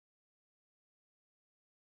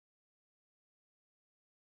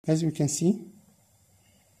As you can see,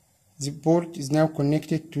 the port is now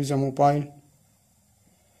connected to the mobile,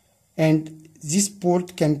 and this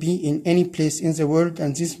port can be in any place in the world,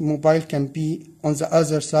 and this mobile can be on the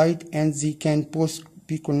other side, and they can both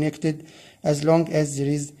be connected as long as there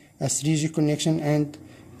is a 3G connection and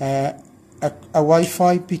a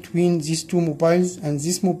Wi-Fi between these two mobiles, and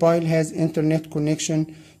this mobile has internet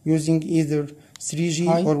connection using either 3G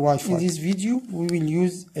or Wi-Fi. In this video we will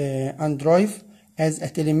use Andruav as a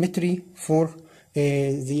telemetry for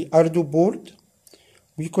the Ardu board.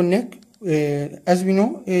 We connect, as we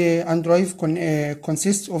know, Andruav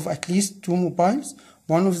consists of at least two mobiles.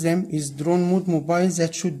 One of them is drone mode mobile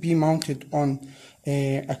that should be mounted on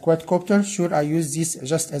a quadcopter. Sure, I use this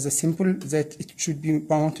just as a simple that it should be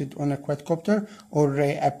mounted on a quadcopter or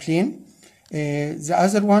a plane. The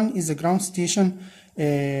other one is the ground station.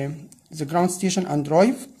 The ground station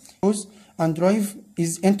Andruav. Because Andruav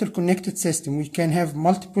is interconnected system. We can have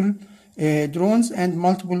multiple drones and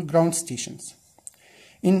multiple ground stations.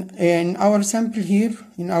 In our sample here,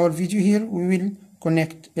 in our video here, we will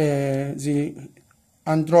connect the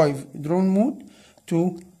Andruav drone mode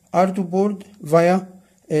to Ardu board via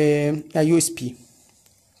a USB.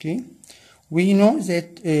 Okay, we know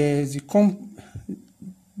that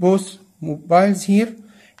both mobiles here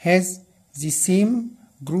has the same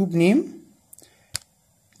group name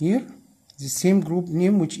here, the same group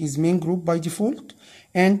name, which is main group by default,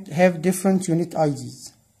 and have different unit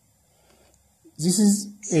IDs. This is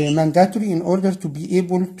mandatory in order to be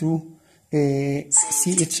able to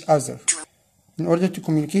see each other. In order to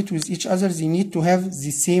communicate with each other, they need to have the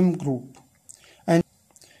same group. And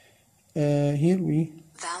here we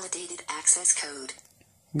validated access code.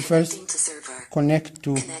 We first connect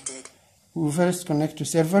to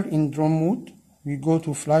server in drone mode. We go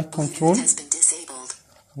to flight control. Has been disabled.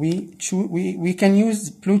 We can use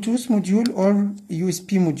Bluetooth module or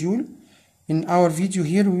USB module. In our video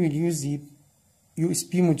here, we will use the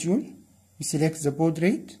USB module. We select the baud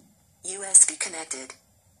rate. USB connected.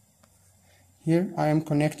 Here I am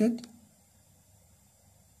connected.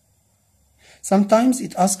 Sometimes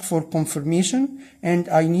it asks for confirmation, and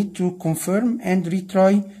I need to confirm and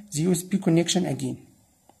retry the USB connection again.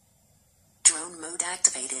 Drone mode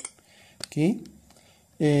activated. Okay.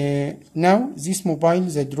 Now this mobile,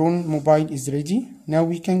 the drone mobile, is ready. Now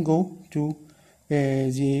we can go to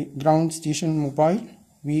the ground station mobile.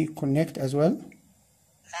 We connect as well.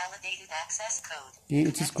 Validated access code.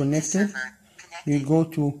 It is connected. We go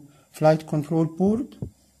to flight control board.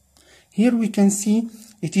 Here we can see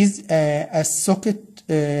it is a socket,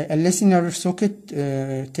 a listener socket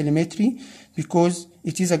telemetry, because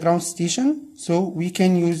it is a ground station, so we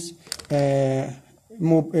can use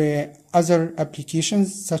other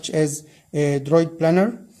applications such as Droid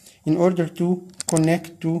Planner in order to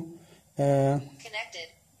connect to the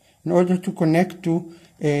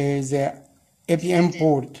APM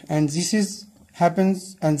board, and this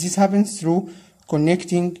happens through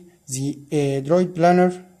connecting the Droid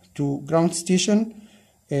Planner to ground station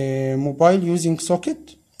mobile using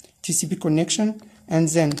socket TCP connection, and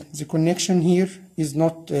then the connection here is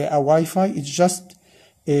not a Wi-Fi, it's just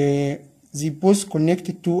they both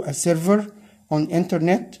connected to a server on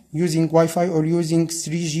internet using Wi-Fi or using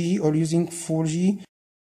 3G or using 4G.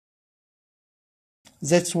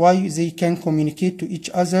 That's why they can communicate to each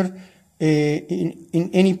other in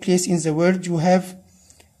any place in the world. You have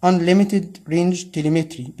unlimited range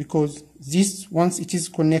telemetry, because this, once it is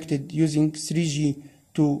connected using 3G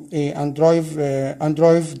to a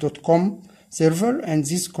Andruav.com server, and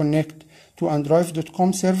this connect to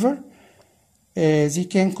Andruav.com server, they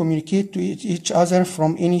can communicate to each other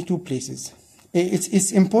from any two places.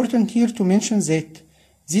 It's important here to mention that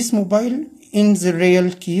this mobile in the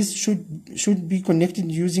real case should be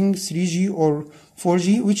connected using 3G or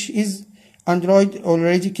 4G, which is Android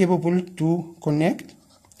already capable to connect.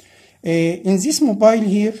 In this mobile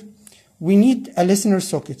here, we need a listener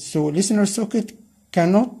socket. So listener socket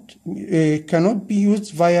cannot be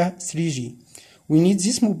used via 3G. We need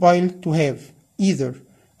this mobile to have either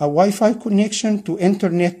a Wi-Fi connection to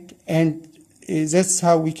internet, and that's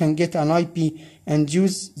how we can get an IP and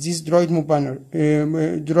use this Droid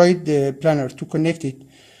Planner to connect it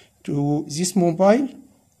to this mobile,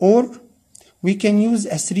 or we can use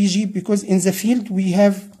a 3G, because in the field we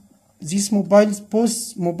have these mobiles,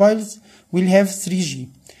 both mobiles will have 3G,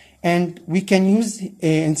 and we can use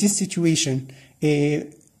in this situation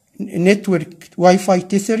network Wi-Fi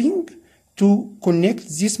tethering to connect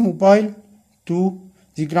this mobile to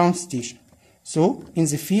the ground station. So in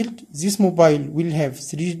the field, this mobile will have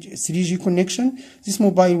 3G connection. This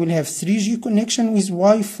mobile will have 3G connection with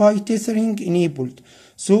Wi-Fi tethering enabled.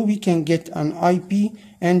 So we can get an IP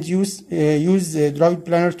and use Droid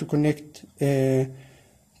Planner to connect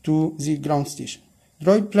to the ground station.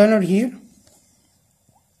 Droid Planner here,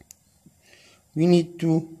 we need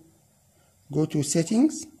to go to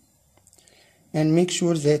settings and make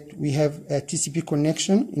sure that we have a TCP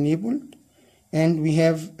connection enabled and we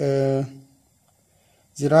have the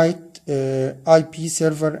right IP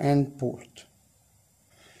server and port,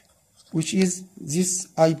 which is this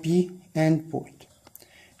IP and port.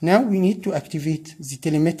 Now we need to activate the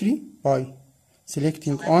telemetry by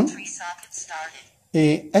selecting on.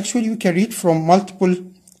 Actually, you can read from multiple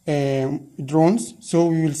drones, so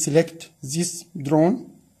we will select this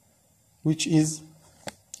drone, which is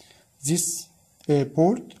this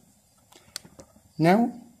port.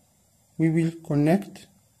 Now we will connect.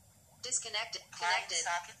 Disconnected. Connected.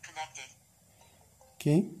 Socket connected.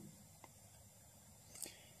 Okay.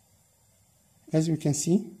 As we can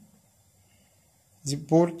see, the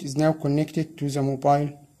port is now connected to the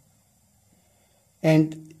mobile,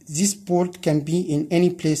 and this port can be in any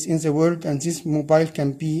place in the world, and this mobile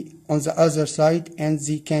can be on the other side, and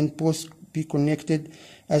they can both be connected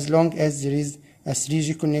as long as there is a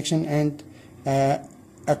 3G connection and a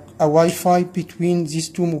Wi-Fi between these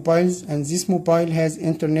two mobiles, and this mobile has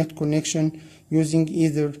internet connection using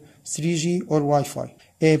either 3G or Wi-Fi.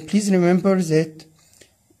 Please remember that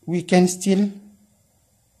we can still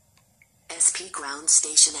SP ground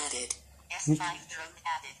station added. S5 drone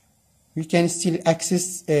added. We can still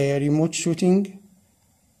access remote shooting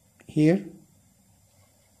here.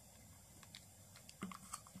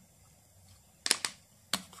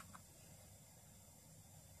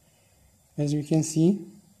 As we can see,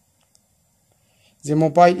 the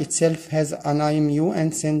mobile itself has an IMU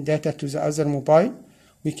and send data to the other mobile.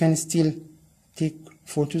 We can still take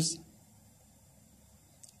photos,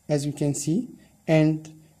 as you can see, and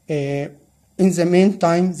in the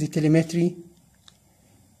meantime the telemetry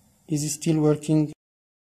is still working.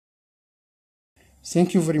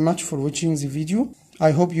 Thank you very much for watching the video.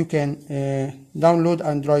 I hope you can download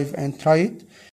Andruav and try it.